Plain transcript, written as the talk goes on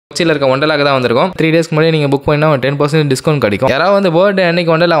கொச்சியில் இருக்க ஒண்டலாக்கு தான் வந்திருக்கோம். 3 டேஸ்க்கு முன்னாடி நீங்கள் புக் பண்ணால் 10% டிஸ்கவுண்ட் கிடைக்கும். யாராவது வந்து பர்த்டே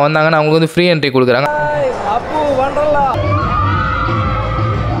அன்னைக்கு ஒண்டலா வந்தாங்கன்னா அவங்களுக்கு வந்து ஃப்ரீ என்ட்ரி கொடுக்குறாங்க.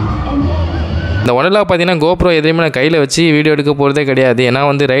 இந்த ஒண்டலா பார்த்தீங்கன்னா கோப்ரோ எதையுமே நான் கையில் வச்சு வீடியோ எடுக்க போகிறதே கிடையாது. ஏன்னா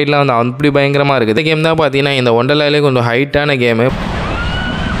வந்து ரைட்லாம் வந்து அப்படி பயங்கரமாக இருக்குது. இந்த கேம் தான் பார்த்தீங்கன்னா இந்த ஒண்டலாலே கொஞ்சம் ஹைட்டான game.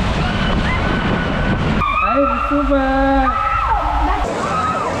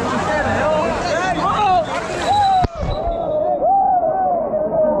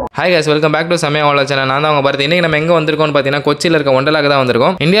 Hi guys, welcome back to சமயம் அவ்வளோ சேனல். நான் தான் அவங்க பார்த்து இன்றைக்கி நம்ம எங்கே வந்திருக்கோம்னு பார்த்தீங்கன்னா கொச்சியில் இருக்க ஒண்டலாக்கு தான்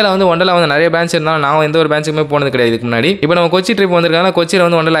வந்திருக்கோம். இந்தியாவில் வந்து ஒண்டலா வந்து நிறைய பிரான்ச் இருந்தாலும் நான் எந்த ஒரு பிரான்ச்சுக்குமே போனது கிடையாது இதுக்கு முன்னாடி. இப்போ நம்ம கொச்சி ட்ரிப் வந்திருக்காங்க. கொச்சியில்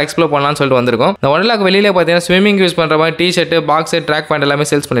வந்து ஒண்டலா எக்ஸ்ப்ளோர் பண்ணலாம்னு சொல்லிட்டு வந்திருக்கோம். இந்த ஒண்டலாக்கு வெளியிலே பார்த்தீங்கன்னா ஸ்விமிங் யூஸ் பண்ணுற மாதிரி டிஷர்ட், பாக்ஸ், ட்ராக் பேண்ட் எல்லாமே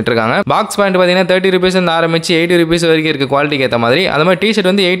சேல்ஸ் பண்ணிட்டு இருக்காங்க. பாக்ஸ் பேண்ட் பார்த்தீங்கன்னா 30 rupees ஆரம்பிச்சு 80 rupees வரைக்கும் இருக்குது குவாலிட்டிக்கு ஏற்ற மாதிரி. அது மாதிரி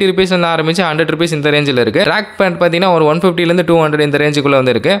டிஷர்ட் வந்து 80 rupees ஆரம்பிச்சு 100 rupees இந்த ரேஞ்சில் இருக்குது. ட்ராக் பேண்ட் பார்த்தீங்கன்னா ஒரு 150 to 200 இந்த ரேஞ்சுக்குள்ளே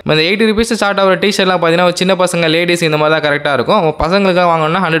வந்து இருக்குது. இந்த 80 rupees ஸ்டார்ட் ஆகிற டிஷர்ட்லாம் பார்த்தீங்கன்னா சின்ன பசங்க, லேடிஸ் இந்த மாதிரி தான் கரெக்டாக இருக்கும். பசங்களுக்காக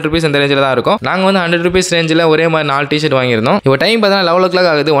வாங்கணும்னா 100 rupees இந்த ரேஞ்சில் தான் இருக்கும். நாங்கள் வந்து 100 rupees ரேஞ்சில் ஒரே மாதிரி 4 டிஷர்ட் வாங்கியிருந்தோம். இப்போ டைம் பார்த்தீங்கன்னா 11 o'clock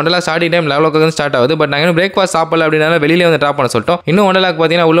ஆகுது. ஒண்டலா ஸ்டார்டிங் டைம் 11 o'clock ஸ்டார்ட் ஆகுது. பட் நாங்கள் பிரேக்ஃபாஸ்ட் சாப்பிடல அப்படினால வெளியிலே வந்து ட்ராப் பண்ண சொல்லிட்டோம். இன்னும் ஒண்டலாக்கு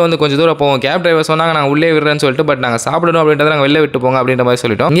பார்த்தீங்கன்னா உள்ளே வந்து கொஞ்சம் தூரம் போவோம். கேப் டிரைவர் சொன்னாங்க நாங்கள் உள்ளே விடுறேன்னு சொல்லிட்டு, பட் நாங்கள் சாப்பிடணும் அப்படின்றத நாங்கள் வெளில விட்டு போங்க அப்படின்ற மாதிரி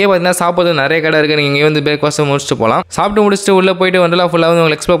சொல்லிட்டோம். இங்கே பார்த்தீங்கன்னா சாப்பிட்றது நிறைய கடை இருக்குது. நீங்கள் இங்கே வந்து பிரேக்ஃபாஸ்ட் முடிச்சுட்டு போகலாம். சாப்பிட்டு முடிச்சுட்டு உள்ளே போயிட்டு ஒண்டலா ஃபுல்லாக வந்து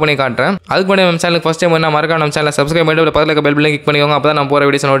உங்களுக்கு எக்ஸ்ப்ளோர் பண்ணி காட்டுறேன். அதுக்கு முன்னாடி நம்ம சேனலுக்கு ஃபஸ்ட் டைம் என்ன மறக்காம நம்ம சேனலை சப்ஸ்கிரைப் பண்ணிட்டு பக்கத்தில் இருக்க பெல் பட்டன் கிளிக் பண்ணிக்கோங்க. அப்போ தான் நம்ம போகிற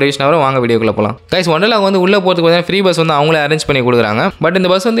வீடியோஸ் நோட்டிஃபிகேஷன் வரும். வாங்க வீடியோக்குள்ள போகலாம். கைஸ், ஒண்டலாக்கு வந்து உள்ளே போகிறதுக்கு பார்த்தீங்கன்னா ஃப்ரீ பஸ் வந்து அவங்களே அரேஞ்ச் பண்ணி கொடுக்குறாங்க. பட்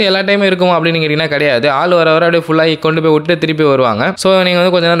இந்த பஸ் வந்து எல்லா டைமும் இருக்கும் அப்படின்னு கேட்டிங்கன்னா கிடையாது. ஆள் வர அப்படியே ஃபுல்லாக கொண்டு போய் விட்டு திருப்பி வருவாங்க. ஸோ நீங்கள்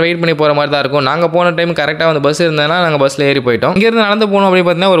வந்து கொஞ்சம் நேரம் வெயிட் பண்ணி போகிற மாதிரி தான் இருக்கும். நாங்கள் போன டைம் கரெக்டாக வந்து பஸ் இருந்ததுனா நாங்கள் பஸ்ஸில் ஏறி போயிட்டோம். இங்கேருந்து நடந்து போகணும் அப்படின்னு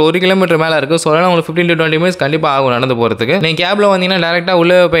பார்த்தீங்கன்னா ஒரு 1 kilometer மேலே இருக்குது. ஸோ உங்களுக்கு 15 to 20 minutes கண்டிப்பாக ஆகும் நடந்து போகிறதுக்கு. நீங்கள் கேபில் வந்தீங்கன்னா டேரெக்டாக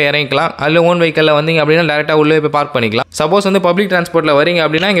உள்ளே போய் இறங்கிக்கலாம். அதில் ஓன் வெஹிக்கிளில் வந்தீங்க அப்படின்னா டேரெக்டாக உள்ளே போய் பார்க் பண்ணிக்கலாம். சப்போஸ் வந்து பப்ளிக் டிரான்ஸ்போர்ட்டில் வரீங்க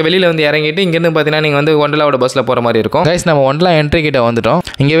அப்படின்னா இங்கே வெளியில் வந்து இறங்கிட்டு இங்கேருந்து பார்த்தீங்கன்னா நீங்கள் வந்து ஒண்டலாவோட பஸ்ஸில் போகிற மாதிரி இருக்கும். கைஸ், நம்ம ஒண்டலா என்ட்ரி கிட்ட வந்துட்டோம்.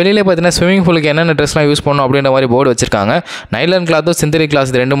 இங்கே வெளியில் பார்த்தீங்கன்னா ஸ்விமிங் பூலுக்கு என்னென்ன ட்ரெஸ்லாம் யூஸ் பண்ணணும் அப்படின்ற மாதிரி போர்டு வச்சிருக்காங்க. நைலன் கிளாத்தும் சிந்தரிக் கிளாஸ்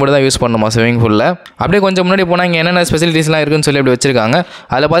இது 2 மட்டும் தான் யூஸ் பண்ணணுமா ஸ்விமிங் பூலில். அப்படியே கொஞ்சம் முன்னாடி போனால் இங்கே என்னென்ன ஸ்பெசிலிட்டிஸ்லாம் இருக்குன்னு சொல்லி அப்படி வச்சிருக்காங்க.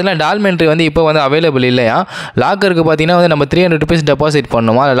 அதில் பார்த்தீங்கன்னா டால்மெண்ட்ரி வந்து இப்போ வந்து அவைலபிள் இல்லையா. லாக்கருக்கு பார்த்தீங்கன்னா வந்து நம்ம 300 rupees டெபாசிட்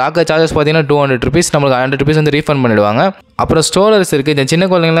பண்ணுமா. லாக்கர் சார்ஜஸ் பார்த்தீங்கன்னா 200 rupees, நம்மளுக்கு 100 rupees வந்து ரீஃபண்ட் பண்ணிடுவாங்க. அப்புறம் ஸ்டோரர்ஸ் இருக்குது. இந்த சின்ன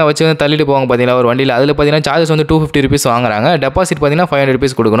குழந்தைங்களாம் வச்சு வந்து தள்ளிட்டு போவாங்க பார்த்தீங்கன்னா ஒரு வண்டியில். அதில் பார்த்தீங்கன்னா சார்ஜஸ் வந்து 250 rupees வாங்குறாங்க. டெபாசிட் பார்த்தீங்கன்னா 500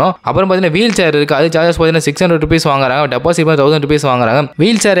 rupees கொடுக்கணும். அப்புறம் பார்த்தீங்கன்னா வீல் சேர் இருக்குது. அது சார்ஜஸ் பார்த்தீங்கன்னா 600 rupees வாங்குறாங்க. டெபாசிட் 1000 rupees வாங்குறாங்க.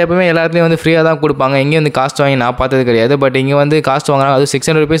 வீல் சேர் எப்பவுமே எல்லாத்துலேயும் வந்து ஃப்ரீயாக தான் கொடுப்பாங்க. இங்கே வந்து காஸ்ட் வாங்கி நான் பார்த்தது கிடையாது. பட் இங்கே வந்து காஸ்ட் வாங்குறாங்க. அது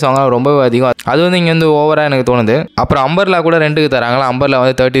 600 rupees வாங்குறாங்க. ரொம்ப அதிகம். அது வந்து இங்கே வந்து ஓவராக எனக்கு தோணுது. அப்புறம் அம்பர்லா கூட ரெண்டுக்கு தராங்களா. அம்பர்லா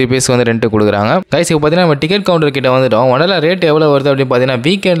வந்து 30 rupees வந்து ரெண்ட் கொடுக்குறாங்க. கைஸ், இப்போ பார்த்தீங்கன்னா நம்ம டிக்கெட் கவுண்டர் கிட்ட வந்துட்டோம். ஒண்டலா ரேட் எவ்வளோ வருது அப்படின்னு பார்த்தீங்கன்னா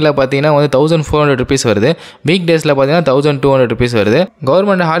வீக்கெண்டில் பார்த்தீங்கன்னா வந்து 1400 rupees வருது. வீக் டேஸில் பார்த்தீங்கன்னா 1200 rupees வருது.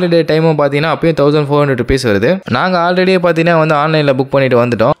 கவர்மெண்ட் ஹாலிடே டைமும் பார்த்தீங்கன்னா அப்பயும் 1400 rupees வருது. நாங்கள் ஆல்ரெடியே பார்த்தீங்கன்னா வந்து ஆன்லைனில் புக் பண்ணிட்டு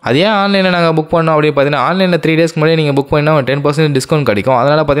வந்துட்டோம். அது ஏன் ஆன்லைனில் நாங்கள் புக் பண்ணோம் அப்படின்னு பார்த்தீங்கன்னா ஆன்லைனில் 3 டேஸ்க்கு முன்னாடி நீங்கள் புக் பண்ணால் 10% டிஸ்கவுண்ட் கிடைக்கும்.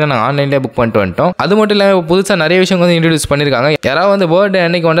 அதனால் பார்த்தீங்கன்னா நாங்கள் ஆன்லைன்லேயே புக் பண்ணிட்டு வந்துட்டோம். அது மட்டும் இல்லாமல் புதுசாக நிறைய விஷயம் வந்து இன்ட்ரடியூஸ் பண்ணியிருக்காங்க. யாராவது வந்து பர்த்டே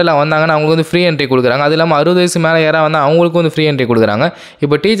அன்னைக்கு ஒண்டலா வந்தாங்கன்னா அவங்களுக்கு வந்து ஃப்ரீ என்ட்ரி கொடுக்குறாங்க. அது இல்லாமல் 60 வயசு மேலே யாராவது வந்து அவங்களுக்கு வந்து ஃப்ரீ என்ட்ரி கொடுக்குறாங்க.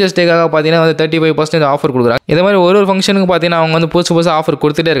 இப்போ டீச்சர்ஸ் டேக்காக பார்த்தீங்கன்னா வந்து 35% ஆஃபர் கொடுக்குறாங்க. இது மாதிரி ஒரு ஃபங்க்ஷனுக்கு பார்த்தீங்கன்னா அவங்க வந்து புதுசு ஆஃபர்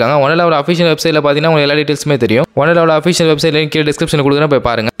கொடுத்துட்டே இருக்காங்க. ஒண்டலாவோட அஃபிஷியல் வெப்சைட்டில் பார்த்தீங்கன்னா உங்களுக்கு எல்லா டீட்டெயில்ஸுமே தெரியும். ஒண்டலாவோட அஃபிஷியல் வெப்சைட் கீழே டிஸ்கிரிப்ஷன் கொடுக்குறேன், போய்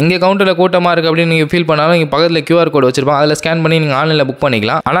பாருங்க. இங்கே கவுண்டரில் கூட்டமாக இருக்குது அப்படின்னு நீங்கள் ஃபீல் பண்ணாலும் இங்கே பக்கத்தில் QR கோட் வச்சிருப்பாங்க. அதில் ஸ்கேன் பண்ணி நீங்கள் ஆன்லைனில் புக்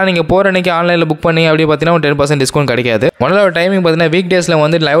பண்ணிக்கலாம். ஆனால் நீங்கள் போகிற அன்னைக்கு ஆன்லைனில் புக் பண்ணி அப்படி பார்த்தீங்கன்னா 10% டிஸ்கவுண்ட் கிடைக்காது. ஒண்டலாவோட டைமிங் பார்த்தீங்கன்னா வீக் டேஸில்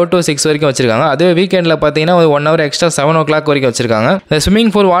வந்து 11 to 6 வரைக்கும் வச்சிருக்காங்க. அதுவே வீக்கெண்டில் பார்த்தீங்கன்னா 1 hour எக்ஸ்ட்ரா 7 o'clock வரைக்கும் வச்சிருக்காங்க. இந்த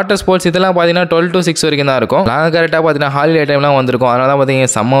ஸ்விமிங் பூல், வாட்டர் ஸ்போர்ட்ஸ் இதெல்லாம் பார்த்தீங்கன்னா 12 to 6 வரைக்கும் தான் இருக்கும். நாங்கள் கரெக்டாக பார்த்தீங்கன்னா ஹாலிடே டைம்லாம் வந்திருக்கும். அதனால தான்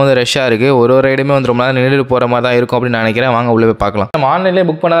பார்த்தீங்கன்னா செம்ம வந்து ரஷ்ஷாக இருக்குது. ஒரு ரைடுமே வந்து ரொம்ப நேரம் நின்றுட்டு போகிற மாதிரி தான் இருக்கும் அப்படின்னு நினைக்கிறேன். வாங்க உள்ளே போய் பார்க்கலாம். நம்ம ஆன்லைன்லேயே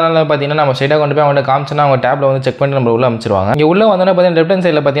புக் பண்ணதுனால பார்த்தீங்கன்னா நம்ம ஸ்ட்ரைட்டாக கொண்டு போய் அவங்க காமிச்சோன்னா அவங்க டேப்ல வந்து செக் பண்ணி நம்ம உள்ள அமைச்சிருவாங்க. இங்கே உள்ள வந்தோன்னா பார்த்தீங்கன்னா லெஃப்ட் ஹேண்ட்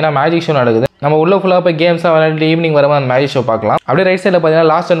சைடில் பார்த்தீங்கன்னா மேஜிக் ஷோ நடக்குது. நம்ம உள்ள ஃபுல்லாக போய் கேம்ஸாக விளையாட்டு ஈவினிங் வரமா அந்த மேஜிக் ஷோ பார்க்கலாம். அப்படியே ரைட் சைடில்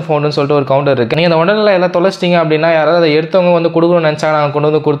பார்த்தீங்கன்னா லாஸ்ட் அண்ட் ஃபவுண்டுன்னு சொல்லிட்டு ஒரு கவுண்டர் இருக்குது. நீங்கள் அந்த ஒண்டலால எல்லாம் தொலைச்சிட்டிங்க அப்படின்னா யாராவது அதை எடுத்தவங்க வந்து கொடுக்கணும்னு நினச்சா நாங்கள் கொண்டு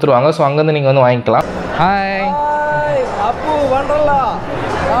வந்து கொடுத்துருவாங்க. ஸோ அங்கேருந்து நீங்கள் வந்து வாங்கிக்கலாம். ஹாய் அப்பு வண்டர்லா,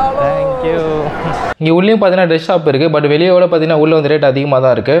 தேங்க்யூ. இங்கே உள்ளேயும் பார்த்தீங்கன்னா ட்ரெஸ் ஷாப் இருக்குது. பட் வெளியோட பார்த்தீங்கன்னா உள்ள வந்து ரேட் அதிகமாக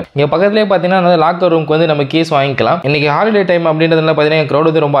தான் இருக்குது. இங்கே பக்கத்துலேயே பார்த்தீங்கன்னா லாக்கர் ரூமுக்கு வந்து நம்ம கீஸ் வாங்கிக்கலாம். இன்றைக்கி ஹாலிடே டைம் அப்படின்றதுனால பார்த்தீங்கன்னா க்ரௌட்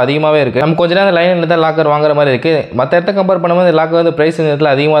வந்து ரொம்ப அதிகமாகவே இருக்குது. நம்ம கொஞ்ச நேரம் லைனில் தான் லாக்கர் வாங்குற மாதிரி இருக்குது. மற்ற இடத்த கம்பேர் பண்ணும்போது லாக்கர் வந்து ப்ரைஸ் இந்த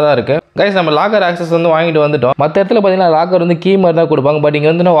இடத்துல அதிகமாக தான் இருக்குது. கைஸ், நம்ம லாக்கர் ஆக்சஸ் வந்து வாங்கிட்டு வந்துட்டோம். மற்ற இடத்துல பார்த்தீங்கன்னா லாக்கர் வந்து கீ மாதிரி தான் கொடுப்பாங்க. பட் இங்கே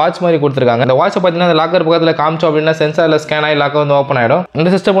வந்து வாட்ச் மாதிரி கொடுத்துருக்காங்க. அந்த வாட்சை பார்த்தீங்கன்னா அந்த லாக்கர் பக்கத்தில் காமிச்சோம் அப்படின்னா சென்சாரில் ஸ்கேன் ஆகி லாக்கர் வந்து ஓப்பன் ஆகிடும். இந்த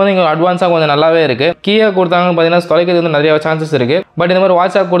சிஸ்டம் வந்து இங்கே அட்வான்ஸாக கொஞ்சம் நல்லாவே இருக்குது. கீயாக கொடுத்தாங்கன்னு பார்த்தீங்கன்னா தொலைக்கிறது வந்து நிறைய சான்சஸ் இருக்குது. பட் இந்த மாதிரி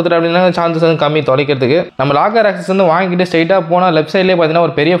வாட்சாக கொடுத்துட்டு அப்படின்னா சான்சஸ் வந்து கம்மி தொலைக்கிறதுக்கு. நம்ம லாக்கர் ஆக்சஸ் வந்து வாங்கிட்டு ஸ்ட்ரைட்டாக போனால் லெஃப்ட் சைட்லேயே பார்த்தீங்கன்னா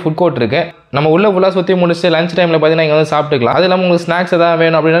ஒரு பெரிய ஃபுட் கோர்ட் இருக்குது. நம்ம உள்ள ஃபுல்லாக சுற்றி முடிச்சு லஞ்ச் டைமில் பார்த்தீங்கன்னா இங்கே வந்து சாப்பிட்டுக்கலாம். அது இல்லாமல் உங்களுக்கு ஸ்நாக்ஸ் எதாவது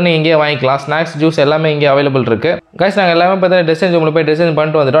வேணும் அப்படின்னா நீங்கள் இங்கே வாங்கிக்கலாம். ஸ்நாக்ஸ் ஜூஸ் எல்லாமே இங்கே அவைலபிள் இருக்குது. கைஸ் நாங்கள் எல்லாமே பார்த்தீங்கன்னா ட்ரெஸ் சேஞ்ச் ரூமில் போய் ட்ரெஸ் சேஞ்ச்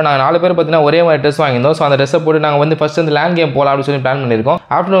பண்ணிட்டு வந்துட்டோம். நாங்கள் 4 பேர் பார்த்தீங்கன்னா ஒரே மாதிரி ட்ரெஸ் வாங்கியிருந்தோம். ஸோ அந்த ட்ரெஸ்ஸை போட்டு நாங்கள் வந்து ஃபஸ்ட் வந்து லேண்ட் கேம் போகலாம் அப்படின்னு சொல்லி பிளான் பண்ணியிருக்கோம்.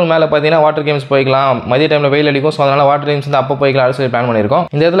 ஆஃப்டர்நூன் மேலே பார்த்தீங்கன்னா வாட்டர் கேம்ஸ் போய்க்கலாம். மதிய டைமில் வெயில் அடிக்கும். ஸோ அதனால் வாட்டர் கேம்ஸ் வந்து அப்போ போய்க்கலாம் அப்படின்னு சொல்லி பிளான் பண்ணியிருக்கோம்.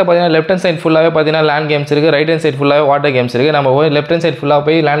 இந்த இடத்துல பார்த்தீங்கன்னா லெஃப்ட் ஹேண்ட் சைட் ஃபுல்லாகவே பார்த்தீங்கன்னா லேண்ட் கேம்ஸ் இருக்குது. ரைட் ஹேண்ட் சைட் ஃபுல்லாகவே வாட்டர் கேம்ஸ் இருக்குது. நம்ம போய் லெஃப்ட் ஹேண்ட் சைட் ஃபுல்லாக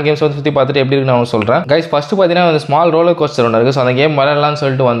போய் லேண்ட் கேம்ஸ் வந்து சுற்றி பார்த்துட்டு எப்படி இருக்குன்னு நான் சொல்கிறேன். கைஸ் ஃபஸ்ட்டு பார்த்தீங்கன்னா ஒரு ஸ்மால் ரோலர் கோஸ்டர் ஒன்று இருக்குது. ஸோ அந்த கேம் விளையாடலாம்னு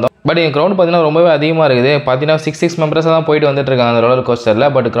சொல்லிட்டு வந்தோம். பட் எங்கள் க்ரௌட் பார்த்தீங்கன்னா ரொம்பவே அதிகமாக இருக்குது. பார்த்தீங்கன்னா 6 மெம்பர்ஸ் தான் போயிட்டு வந்துட்டு இருக்காங்க அந்த ரோலர் கோஸ்டரில்.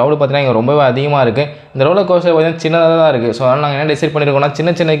 பட் க்ரௌட் பார்த்தீங்கன்னா இங்கே ரொம்பவே அதிகமாக இருக்குது. இந்த ரோலர் கோஸ்டர் பார்த்தீங்கன்னா சின்னதாக தான் இருக்குது. ஸோ அதனால் நாங்கள் என்ன டிசைட் பண்ணியிருக்கோம்னா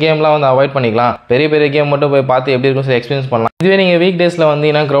சின்ன சின்ன கேம்லாம் வந்து அவாய்ட் பண்ணிக்கலாம். பெரிய பெரிய கேம் மட்டும் போய் பார்த்து எப்படி இருக்குன்னு சொல்லி எக்ஸ்பீரியன்ஸ் பண்ணலாம். இதுவே நீங்கள் வீக் டேஸில்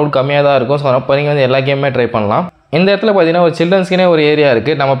வந்தீங்கன்னா க்ரௌட் கம்மியாக தான் இருக்கும். ஸோ அப்போ நீங்கள் வந்து எல்லா கேமுமே ட்ரை பண்ணலாம். இந்த இடத்துல பார்த்தீங்கன்னா ஒரு சில்ட்ரன்ஸ்க்குனே ஒரு ஏரியா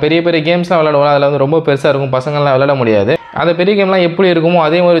இருக்குது. நம்ம பெரிய பெரிய கேம்ஸ்லாம் விளையாடுவோம். அதில் வந்து ரொம்ப பெருசாக இருக்கும். பசங்கள்லாம் விளையாட முடியாது. அந்த பெரிய கேம்லாம் எப்படி இருக்குமோ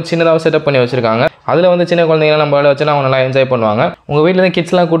அதே மாதிரி சின்னதாக செட்டப் பண்ணி வச்சிருக்காங்க. அதில் வந்து சின்ன குழந்தைங்களாம் நம்ம விளையாட வச்சுன்னா அவங்க நல்லா என்ஜாய் பண்ணுவாங்க. உங்கள் வீட்டில் இருந்து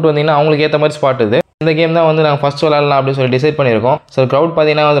கிட்ஸ்லாம் கூட்டு வந்தீங்கன்னா அவங்களுக்கு ஏற்ற மாதிரி ஸ்பாட் இது. இந்த கேம் தான் வந்து நாங்கள் ஃபஸ்ட் விளையாடலாம் அப்படின்னு சொல்லி டிசைட் பண்ணியிருக்கோம். ஸோ க்ரௌட்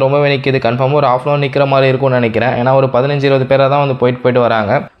பார்த்தீங்கன்னா வந்து ரொம்பவே நிற்கிது. கன்ஃபார்மாக ஒரு ½ ஹவர் நிற்கிற மாதிரி இருக்கும்னு நினைக்கிறேன். ஏன்னா ஒரு 15-20 பேராக தான் வந்து போயிட்டு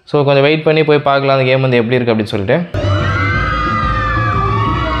வராங்க. ஸோ கொஞ்சம் வெயிட் பண்ணி போய் பார்க்கலாம் அந்த கேம் வந்து எப்படி இருக்குது அப்படின்னு சொல்லிட்டு.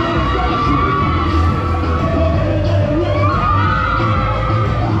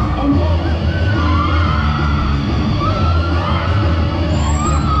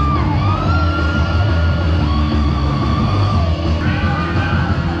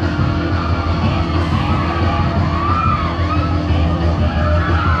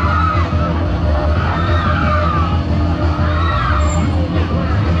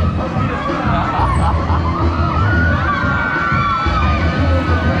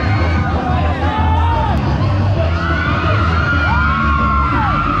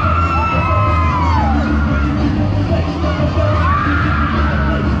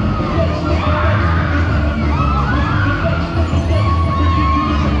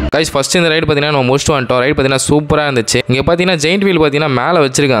 கைஸ் ஃபஸ்ட் இந்த ரைடு பார்த்தீங்கன்னா நம்ம முடிச்சுட்டு வந்துட்டோம். ரைடு பார்த்தீங்கன்னா சூப்பராக இருந்துச்சு. இங்கே பார்த்தீங்கன்னா ஜெயிண்ட் வீல் பார்த்தீங்கன்னா மேலே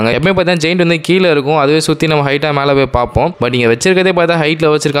வச்சிருக்காங்க. எப்பவுமே பார்த்தீங்கன்னா ஜெயிண்ட் வந்து கீழே இருக்கும். அதுவே சுற்றி நம்ம ஹைட்டாக மேலே போய் பார்ப்போம். பட் இங்கே வச்சிருக்கதே பார்த்தா ஹைட்டில்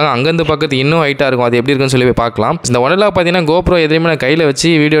வச்சிருக்காங்க. அங்கேருந்து பக்கத்து இன்னும் ஹைட்டாக இருக்கும். அது எப்படி இருக்குன்னு சொல்லி போய் பார்க்கலாம். இந்த ஒண்டர்லா பார்த்தீங்கன்னா கோப்ரோ எதுவுமே நான் கையில் வச்சு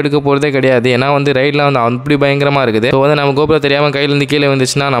வீடியோ எடுக்க போகிறதே கிடையாது. ஏன்னா வந்து ரைட்லாம் வந்து அப்படி பயங்கரமாக இருக்குது. ஸோ வந்து நம்ம கோப்ரோ தெரியாமல் கையிலேருந்து கீழே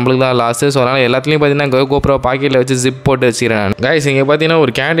வந்துச்சுன்னா நம்மளுக்கு தான் லாஸ். ஸோ அதனால் எல்லாத்துலேயும் பார்த்தீங்கன்னா கோப்ரோ பாக்கெட்டில் வச்சு ஜிப் போட்டு வச்சுக்கிறேன். கைஸ் இங்கே பார்த்தீங்கன்னா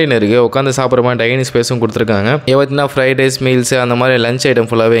ஒரு கேண்டீன் இருக்குது. உட்காந்து சாப்பிட்ற மாதிரி டைனிங் ஸ்பேஸும் கொடுத்துருக்காங்க. இங்கே பார்த்தீங்கன்னா ஃப்ரைட் ரைஸ் மீல்ஸ் அந்த மாதிரி லஞ்ச்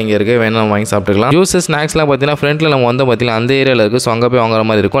ஐட்டம் ஃபுல்லாகவே இங்கே இருக்குது. வேணும் வாங்கி சாப்பிட்டுக்கலாம். ஜூஸஸ் ஸ்நாக்ஸ்லாம் பார்த்தீங்கன்னா ஃப்ரண்ட்டில் நம்ம வந்து பார்த்தீங்கன்னா அந்த ஏரியாவில் இருக்குது. ஸோ அங்கே போய் வாங்குற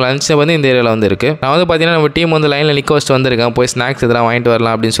மாதிரி இருக்கும். லஞ்ச் வந்து இந்த ஏரியாவில் வந்து இருக்குது. நான் வந்து பார்த்தீங்கன்னா நம்ம டீம் வந்து லைனில் நிற்க வச்சுட்டு வந்திருக்கேன். போய் ஸ்நாக்ஸ் இதெல்லாம் வாங்கிட்டு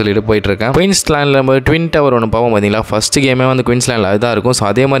வரலாம் அப்படின்னு சொல்லிட்டு போயிட்டு இருக்கேன். குயின்ஸ்லாண்டில் நம்ம ட்வின் டவர் ஒன்று பார்ப்போம் பார்த்தீங்களா. ஃபர்ஸ்ட் கேமே வந்து குயின்ஸ்லாண்டில் அதுதான் இருக்கும். ஸோ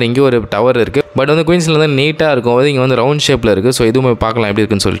அதே மாதிரி இங்கே ஒரு டவர் இருக்குது. பட் வந்து குயின்ஸ்லாண்ட் வந்து நீட்டாக இருக்கும். அது இங்கே வந்து ரவுண்ட் ஷேப்பில் இருக்குது. ஸோ இதுவும் பார்க்கலாம் எப்படி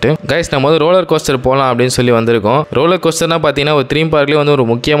இருக்குன்னு சொல்லிட்டு. கைஸ் நம்ம வந்து ரோலர் கோஸ்டர் போகலாம் அப்படின்னு சொல்லி வந்திருக்கோம். ரோலர் கோஸ்டர்னா பார்த்தீங்கன்னா ஒரு த்ரீம் பார்க்லேயே வந்து ஒரு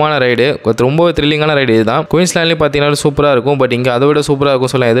முக்கியமான ரைடு. ரொம்ப த்ரில்லிங்கான ரைடு இதுதான். குயின்ஸ்லாண்ட்லேயும் பார்த்தீங்கன்னா சூப்பராக இருக்கும். பட் இங்கே அதை விட சூப்பராக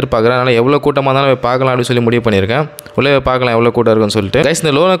இருக்கும் சொல்ல எதிர்பார்க்குறேன். அதனால் எவ்வளோ கூட்டமாக இருந்தாலும் பார்க்கலாம் அப்படின்னு சொல்லி முடிவு பண்ணியிருக்கேன். உள்ளே பார்க்கலாம் எவ்வளோ கூட்டம் இருக்குன்னு சொல்லிட்டு. கைஸ்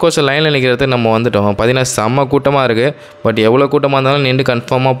இந்த ரோலர் கோஸ்டர் லைனில் நிற்கிறது நம்ம வந்துட்டோம். பார்த்தீங்கன்னா செம்ம கூட்டமாக இருக்குது. பட் எவ்வளோ கூட்டமாக இருந்தாலும் நின்று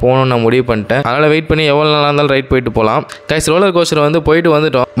கன்ஃபார்மாக போகணும்னு நான் முடிவு பண்ணிட்டேன். அதனால் வெயிட் பண்ணி எவ்வளோ நாளாக இருந்தாலும் ரைட் போயிட்டு போகலாம். கைஸ் ரோலர் கோஸ்டர் வந்து போயிட்டு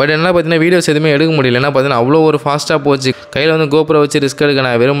வந்துட்டோம். பட் என்ன பார்த்தீங்கன்னா வீடியோஸ் எதுவுமே எடுக்க முடியல. ஏன்னா பார்த்தீங்கன்னா அவ்வளோ ஒரு ஃபாஸ்ட்டாக போச்சு. கையில் வந்து கோப்ரோ வச்சு ரிஸ்க் எடுக்க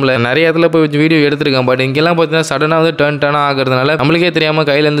நான் விரும்பல. நிறைய இடத்துல போய் வீடியோ எடுத்திருக்கேன். பட் இங்கெல்லாம் பார்த்தீங்கன்னா சடனாக வந்து டர்னாக ஆகிறதுனால நம்மளுக்கே தெரியாமல்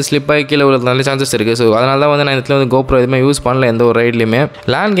கையிலேருந்து ஸ்லிப் ஆகி கீழே விழுறதுனால சான்சஸ் இருக்குது. ஸோ அதனால தான் வந்து நான் இடத்துல வந்து கோப்ரோ எதுவுமே யூஸ் பண்ணல எந்த ஒரு ரைட்லையுமே.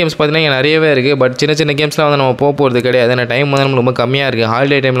 லேண்ட் கேம்ஸ் பார்த்தீங்கன்னா இங்கே நிறையவே இருக்குது. பட் சின்ன சின்ன கேம்ஸ்லாம் வந்து நம்ம போகிறது கிடையாது. ஏன்னா டைம் வந்து நம்மளுக்கு ரொம்ப கம்மியாக இருக்குது.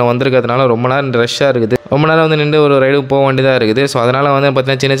 ஹாலிடே டைமில் வந்திருக்கிறதுனால ரொம்ப நேரம் ரஷ்ஷாக இருக்குது. ரொம்ப நேரம் வந்து நின்று ஒரு ரைடு போக வேண்டியதாக இருக்குது. ஸோ அதனால் வந்து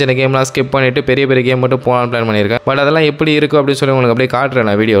பார்த்தீங்கன்னா சின்ன சின்ன கேம்லாம் ஸ்கிப் பண்ணிவிட்டு பெரிய பெரிய கேம் மட்டும் போகலான்னு பிளான் பண்ணியிருக்கேன். பட் அதெல்லாம் எப்படி இருக்கும் அப்படின்னு சொல்லி உங்களுக்கு அப்படியே காட்டுறேன்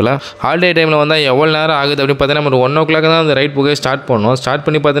நான் வீடியோவில். ஹாலிடே டைமில் வந்தால் எவ்வளோ நேரம் ஆகுது அப்படின்னு பார்த்தீங்கன்னா ஒரு 1 o'clock தான் அந்த ரைட் போக ஸ்டார்ட் பண்ணோம். ஸ்டார்ட்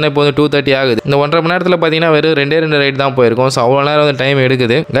பண்ணி பார்த்தீங்கன்னா இப்போ வந்து 2:30 ஆகுது. இந்த 1.5 மணி நேரத்தில் பார்த்தீங்கன்னா வெறும் 2 ரைட் தான் போயிருக்கும். ஸோ அவ்வளோ நேரம் வந்து டைம்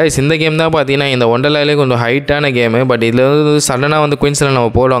எடுக்குது. கைஸ் இந்த கேம் தான் பார்த்தீங்கன்னா இந்த ஒண்டர்லாலே கொஞ்சம் ஹைட்டான கேமு. பட் இதில் வந்து சடனாக வந்து குயின்ஸ்லாண்ட்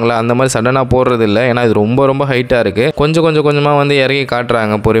நம்ம போடுவாங்களா அந்த மாதிரி சடனாக போடுறது இல்லை. ஏன்னா இது ரொம்ப ரொம்ப ஹைட்டாக இருக்குது. கொஞ்சமாக வந்து இறங்கி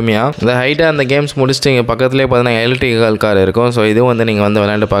காட்டுறாங்க பொறுமையாக. இந்த ஹைட்டாக அந்த கேம்ஸ் முடிச்சுட்டு இங்கே பக்கத்துலேயே பார்த்தீங்கன்னா எலக்ட்ரிக்கல் கார் இருக்கும். ஸோ இதுவும் வந்து நீங்கள் வந்து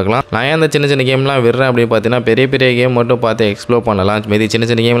விளையாண்டு பார்க்கலாம். நான் ஏன் அந்த சின்ன சின்ன கேம்லாம் விடுறேன் அப்படின்னு பார்த்தீங்கன்னா பெரிய பெரிய கேம் மட்டும் பார்த்து எக்ஸ்ப்ளோர் பண்ணலாம். மீதி சின்ன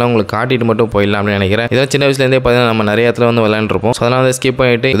சின்ன கேம்லாம் உங்களுக்கு காட்டிட்டு மட்டும் போயிடலாம் அப்படின்னு நினைக்கிறேன். இதெல்லாம் சின்ன வயசுலேருந்தே பார்த்தீங்கன்னா நம்ம நிறைய இடத்துல வந்து விளையாண்டுருப்போம். ஸோ அதனால் வந்து ஸ்கிப்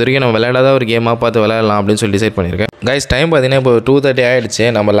பண்ணிட்டு இது வரைக்கும் நம்ம விளையாடாத ஒரு கேமாக பார்த்து விளையாடலாம் அப்படின்னு சொல்லி டிசைட் பண்ணியிருக்கேன். கைஸ் டைம் பார்த்தீங்கன்னா இப்போ 2:30 ஆகிடுச்சு.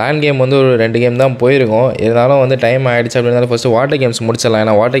 நம்ம லேண்ட் கேம் வந்து ஒரு 2 கேம் தான் போயிருக்கோம். இருந்தாலும் வந்து டைம் ஆகிடுச்சு அப்படின்னாலும் ஃபஸ்ட்டு வாட்டர் கேம்ஸ் முடிச்சிடலாம்.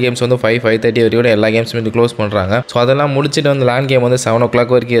 ஏன்னா வாட்டர் கேம்ஸ் வந்து 5:30 வரைக்கும் எல்லா கேம்ஸுமே வந்து க்ளோஸ் பண்ணுறாங்க. ஸோ அதெல்லாம் முடிச்சுட்டு வந்து லேண்ட் கேம் வந்து 7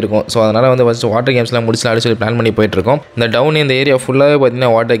 o'clock வரைக்கும் இருக்கும். ஸோ அதனால் வந்து ஃபஸ்ட்டு வாட்டர் கேம்ஸ்லாம் முடிச்சலாம் அப்படின்னு சொல்லி பிளான் பண்ணி போயிட்டுருக்கோம். இந்த டவுன் இந்த ஏரியா ஃபுல்லாகவே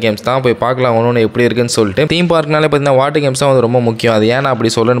பார்த்தீங்கன்னா வாட்டர் கேம்ஸ் தான். போய் பார்க்கலாம் ஒன்று எப்படி இருக்குன்னு சொல்லிட்டு. தீம் பார்க்னாலே பார்த்தீங்கன்னா வாட்டர் கேம்ஸ் தான் வந்து ரொம்ப முக்கியம். அது ஏன்னா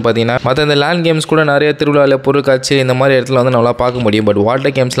அப்படி சொல்லணும்னு பார்த்தீங்கன்னா மற்ற இந்த லேண்ட் கேம்ஸ் கூட நிறைய திருவிழாவில் பொருட்காட்சி இந்த மாதிரி இடத்துல வந்து நல்லா பார்க்க முடியும். பட்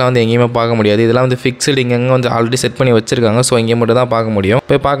வாட்டர் கேம்ஸ்லாம் வந்து எங்கேயுமே பார்க்க முடியாது. இதெல்லாம் வந்து ஃபிக்ஸ்டு இங்கே வந்து ஆல்ரெடி செட் பண்ணி வச்சிருக்காங்க. ஸோ இங்கே மட்டும் தான் பார்க்க முடியும்.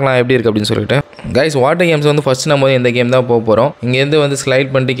 போய் பார்க்கலாம் எப்படி இருக்குது அப்படின்னு சொல்லிட்டு. கைஸ் வாட்டர் கேம்ஸ் வந்து ஃபர்ஸ்ட் நம்ம வந்து இந்த கேம் தான் போக போகிறோம். இங்கேருந்து வந்து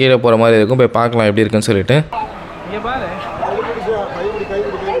ஸ்லைட் பண்ணிட்டு கீழே போகிற மாதிரி இருக்கும். போய் பார்க்கலாம் எப்படி இருக்குன்னு சொல்லிட்டு.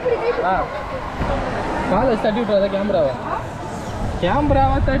 தட்டி விட்டுறாத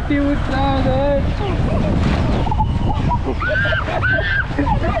கேமராவை தட்டி விட்டுறாத.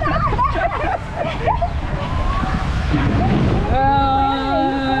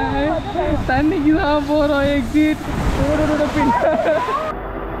 தண்ணிக்கு தான் போகிறோம். எக்ஸிட்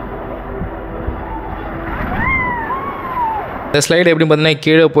இந்த ஸ்லைடு எப்படி பார்த்தீங்கன்னா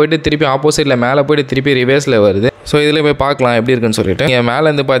கீழே போயிட்டு திருப்பி ஆப்போசிட்டில் மேலே போயிட்டு திருப்பி ரிவர்ஸில் வருது. ஸோ இதில் போய் பார்க்கலாம் எப்படி இருக்குன்னு சொல்லிட்டு. இங்கே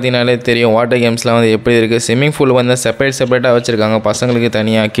மேலேருந்து பார்த்தீங்கன்னாலே தெரியும் வாட்டர் கேம்ஸ்லாம் வந்து எப்படி இருக்குது. ஸ்விம்மிங் பூல் வந்து செப்பரேட்டாக வச்சிருக்காங்க. பசங்களுக்கு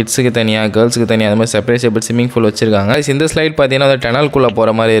தனியாக, கிட்ஸுக்கு தனியாக, கேர்ள்ஸுக்கு தனியாக, அந்த மாதிரி செப்பரேட் ஸ்விம்மிங் பூல் வச்சிருக்காங்க. இந்த ஸ்லைட் பார்த்தீங்கன்னா அந்த டனல்குள்ளே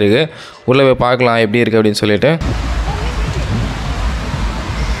போகிற மாதிரி இருக்குது. உள்ளே போய் பார்க்கலாம் எப்படி இருக்குது அப்படின்னு சொல்லிட்டு.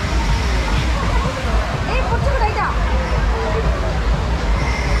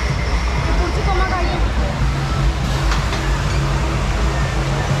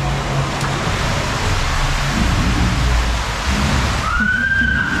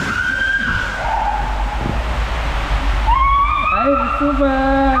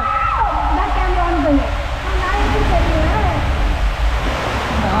 சூப்பர்.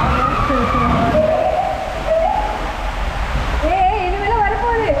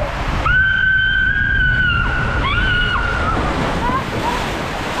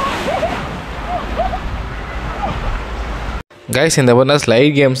 கைஸ் இந்த மாதிரி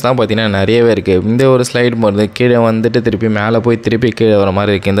ஸ்லைட் கேம்ஸ் தான் பார்த்தீங்கன்னா நிறையவே இருக்குது. இந்த ஒரு ஸ்லைடு போகிறது கீழே வந்துட்டு திருப்பி மேலே போய் திருப்பி கீழே வர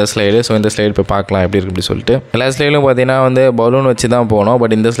மாதிரி இருக்குது இந்த ஸ்லைடு. ஸோ இந்த ஸ்லைடு போய் பார்க்கலாம் எப்படி இருக்குது அப்படி சொல்லிட்டு. எல்லா ஸ்லைடும் பார்த்தீங்கன்னா வந்து பலூன் வச்சு தான் போகணும்.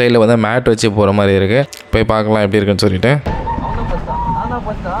 பட் இந்த ஸ்லைடில் வந்து மேட் வச்சு போகிற மாதிரி இருக்குது. போய் பார்க்கலாம் எப்படி இருக்குன்னு சொல்லிட்டு.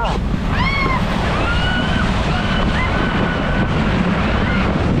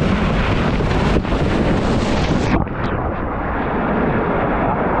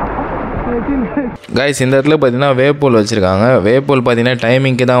 கைஸ் இந்த இடத்துல பார்த்தீங்கன்னா வேப்பூல் வச்சுருக்காங்க. வேப்பூல் பார்த்தீங்கன்னா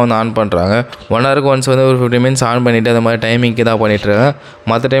டைமிங்க்கு தான் வந்து ஆன் பண்ணுறாங்க. 1 ஹவருக்கு ஒன்ஸ் வந்து ஒரு 50 மினிட்ஸ் ஆன் பண்ணிவிட்டு அந்த மாதிரி டைமிங்க்கு தான் பண்ணிட்டுருக்காங்க.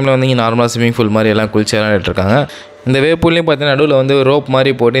 மற்ற டைமில் வந்து இங்கே நார்மலாக ஸ்விம்மிங் பூல் மாதிரி எல்லாம் குளிச்செல்லாம் இருக்காங்க. இந்த வேப்பூல்லையும் பார்த்தீங்கன்னா நடுவில் வந்து ரோப்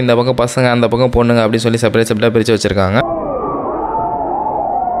மாதிரி போட்டு இந்த பக்கம் பசங்க அந்த பக்கம் பொண்ணுங்க அப்படின்னு சொல்லி செப்பரேட்டாக பிரித்து வச்சுருக்காங்க.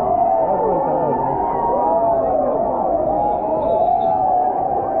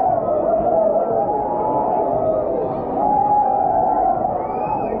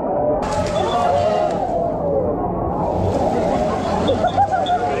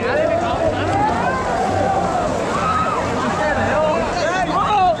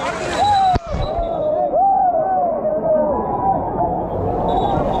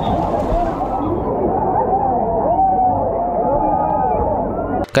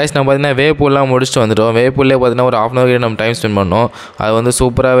 கைஸ் நம்ம பார்த்தீங்கன்னா வேப்பூல்லாம் முடிச்சுட்டு வந்துட்டோம். வேப்பூல்லே பார்த்தீங்கன்னா ஒரு 1/2 hour நம்ம டைம் ஸ்பெண்ட் பண்ணோம். அது வந்து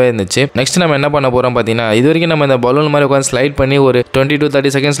சூப்பராகவே இருந்துச்சு. நெக்ஸ்ட் நம்ம என்ன பண்ண போகிறோம் பார்த்தீங்கன்னா, இது வரைக்கும் நம்ம இந்த பலூன் மாதிரி உட்காந்து ஸ்லைட் பண்ணி ஒரு 20 to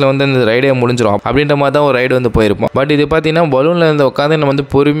 30 செகண்ட்ஸில் வந்து இந்த ரைடே முடிஞ்சிடும் அப்படின்ற மாதிரி தான் ஒரு ரைடு வந்து போயிருப்போம். பட் இது பார்த்தீங்கன்னா பலூனில் இருந்து உட்காந்து நம்ம வந்து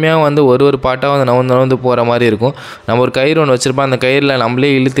பொறுமையாக வந்து ஒரு பாட்டாக வந்து நவந்து போகிற மாதிரி இருக்கும். நம்ம ஒரு கயிறு ஒன்று வச்சிருப்போம். அந்த கயிறில்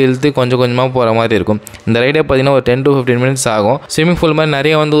நம்மளே இழுத்து கொஞ்சம் கொஞ்சமாக போகிற மாதிரி இருக்கும். இந்த ரைடே பார்த்தீங்கன்னா ஒரு 10 to 15 மினிட்ஸ் ஆகும். ஸ்விம்மிங் பூல் மாதிரி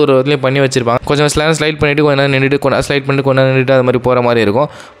நிறைய வந்து ஒரு இதுலேயும் பண்ணி வச்சிருப்பாங்க. கொஞ்சம் ஸ்லைட் பண்ணிவிட்டு கொஞ்சம் நேரம் நின்றுட்டு கொஞ்சம் ஸ்லைட் பண்ணிட்டு கொஞ்சம் நேரம் நின்றுட்டு அது மாதிரி போகிற மாதிரி இருக்கும்.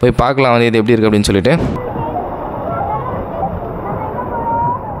 போய் பார்க்கலாம் வந்து இது எப்படி இருக்குது அப்படின்னு சொல்லிட்டு.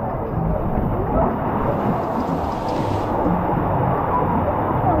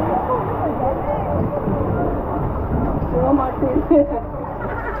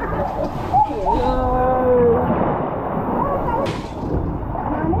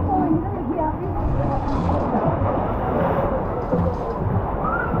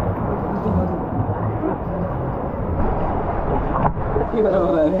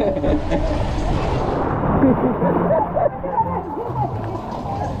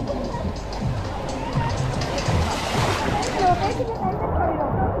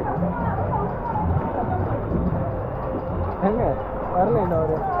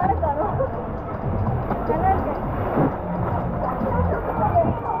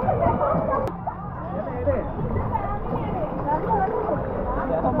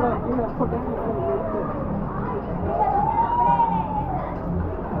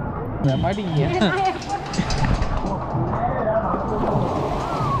 மாட்டிங்க.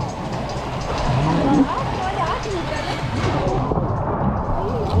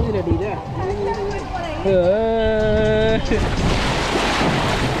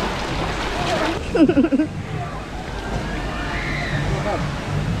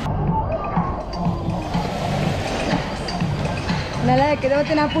 நல்லா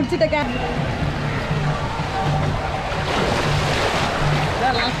இருக்குது. நான் பிடிச்சிட்டேன்.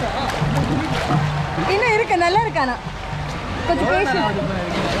 இன்னும் இருக்கு, நல்லா இருக்கானா கொஞ்சம் பேசு.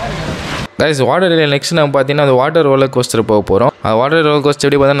 கைஸ் வாட்டர் நெக்ஸ்ட் நம்ம பார்த்தீங்கன்னா அந்த வாட்டர் ரோலர் கோஸ்டர் போக போகிறோம். வாட்டர் ரோலர் கோஸ்டர்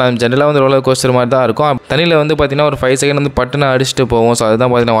எப்படி பார்த்தீங்கன்னா நம்ம ஜென்ரலாக வந்து ரோலர் கோஸ்டர் மாதிரி தான் இருக்கும். தண்ணியில் வந்து பார்த்தீங்கன்னா ஒரு 5 செகண்ட் வந்து பட்டுன்னு அடிச்சுட்டு போவோம். ஸோ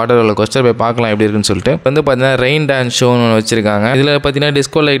அதுதான் பார்த்தீங்கன்னா வாட்டர் ரோலர் கோஸ்டர். போய் பார்க்கலாம் எப்படி இருக்குன்னு சொல்லிட்டு. வந்து பார்த்தீங்கன்னா ரெயின் டான்ஸ் ஷோன்னு ஒன்று வச்சிருக்காங்க. இதில் பார்த்தீங்கன்னா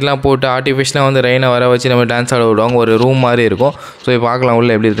டிஸ்கோ லைட்லாம் போட்டு ஆர்டிஃபிஷியலாக வந்து ரெயினை வர வச்சு நம்ம டான்ஸ் ஆட விடுவாங்க. ஒரு ரூம் மாதிரி இருக்கும். ஸோ போய் பார்க்கலாம்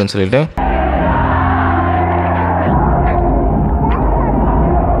உள்ள எப்படி இருக்குன்னு சொல்லிட்டு.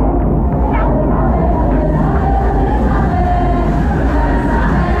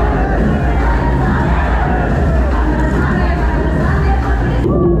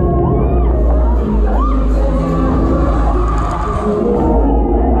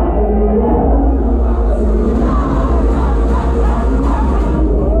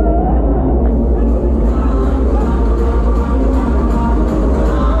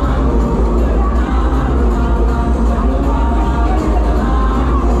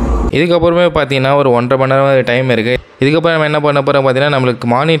 இதுக்கப்புறமே பார்த்தீங்கன்னா ஒரு 1.5 மணி நேரம் டைம் இருக்குது. இதுக்கப்புறம் நம்ம என்ன பண்ண போகிறோம் பார்த்தீங்கன்னா நம்மளுக்கு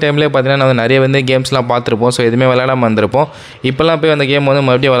மார்னிங் டைம்லேயே பார்த்தீங்கன்னா நம்ம நிறைய வந்து கேம்ஸ்லாம் பார்த்துருப்போம். ஸோ எதுவுமே விளையாடாமல் வந்திருப்போம். இப்போலாம் போய் அந்த கேம் வந்து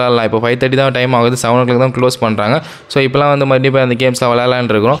மறுபடியும் விளையாடலாம். இப்போ 5:30 தான் டைம் ஆகுது. 7 o'clock தான் க்ளோஸ் பண்ணுறாங்க. ஸோ இப்போலாம் வந்து மறுபடியும் போய் அந்த கேம்ஸ்லாம்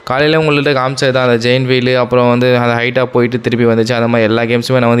விளையாடலான்னு இருக்கிறோம். காலையில் உங்கள்கிட்ட காமிச்சது தான் அந்த ஜெயின் வீல், அப்புறம் வந்து அந்த ஹைட்டாக போயிட்டு திருப்பி வந்துச்சு. அந்த மாதிரி எல்லா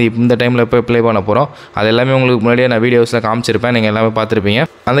கேம்ஸுமே நான் வந்து இந்த டைமில் போய் ப்ளே பண்ண போகிறோம். அது எல்லாமே உங்களுக்கு முன்னாடியே நான் வீடியோஸில் காமிச்சிருப்பேன். நீங்கள் எல்லாமே பார்த்துருப்பீங்க.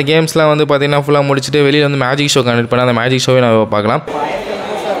 அந்த கேம்ஸ்லாம் வந்து பார்த்தீங்கன்னா ஃபுல்லாக முடிச்சுட்டு வெளியில் வந்து மேஜிக் ஷோ கண்டக்ட் பண்ண அந்த மேஜிக் ஷோவை நம்ம பார்க்கலாம்.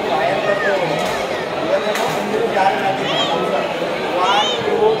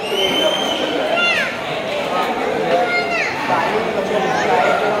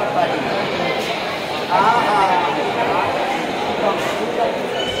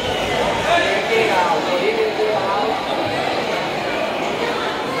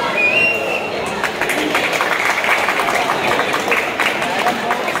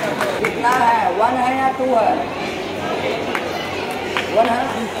 कितना है 1 है या 2 है 1 है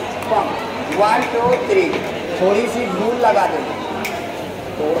 1 2 3 थोड़ी सी धूल लगा देना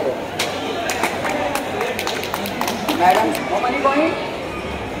तोड़ दो madam how many point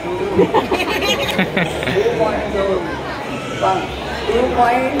 2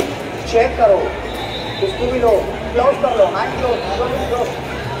 point check करो इसको भी लो क्लोज कर लो हाथ क्लोज क्लोज ओपन कर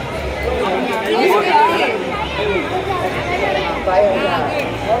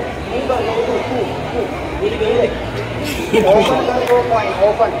 2 पॉइंट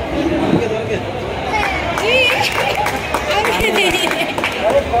ओपन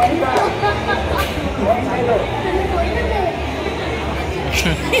अरे पॉइंट का नहीं है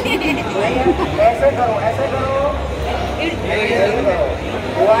ऐसे करो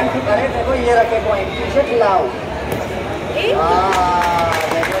 1 अरे देखो ये रखे पॉइंट पीछे खिलाओ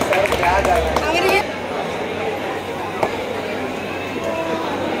देखो सर क्या कर रहे हैं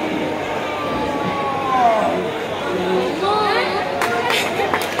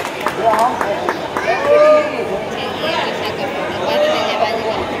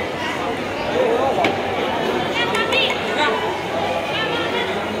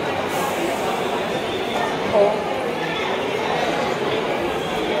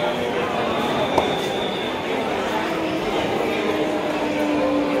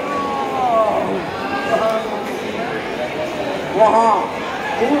वहाँ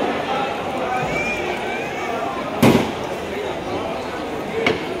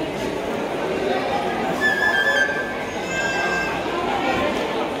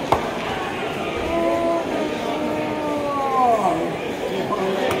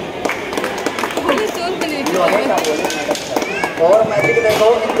और मैजिक देखो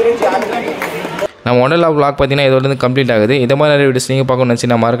इंद्री जाल में நம்ம Wonderla vlog பார்த்தீங்கன்னா இதோட வந்து கம்ப்ளீட் ஆகுது. இந்த மாதிரி நிறைய வீடியோஸ் நீங்கள் பார்க்கணும்னு நினச்சி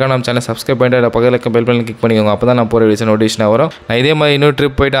நான் மறக்காம நம்ம சேனல் சப்ஸ்கிரைப் பண்ணிட்டு பக்கத்தில் இருக்க பெல் பட்டன் கிளிக் பண்ணிக்கோங்க. அப்போ தான் நான் போகிற வீடியோஸ் நோட்டிஃபிகேஷன் வரும். நான் இதே மாதிரி இன்னொரு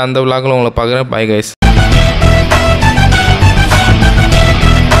ட்ரிப் போயிட்டு அந்த vlogல உங்களை பார்க்குறேன். Bye guys.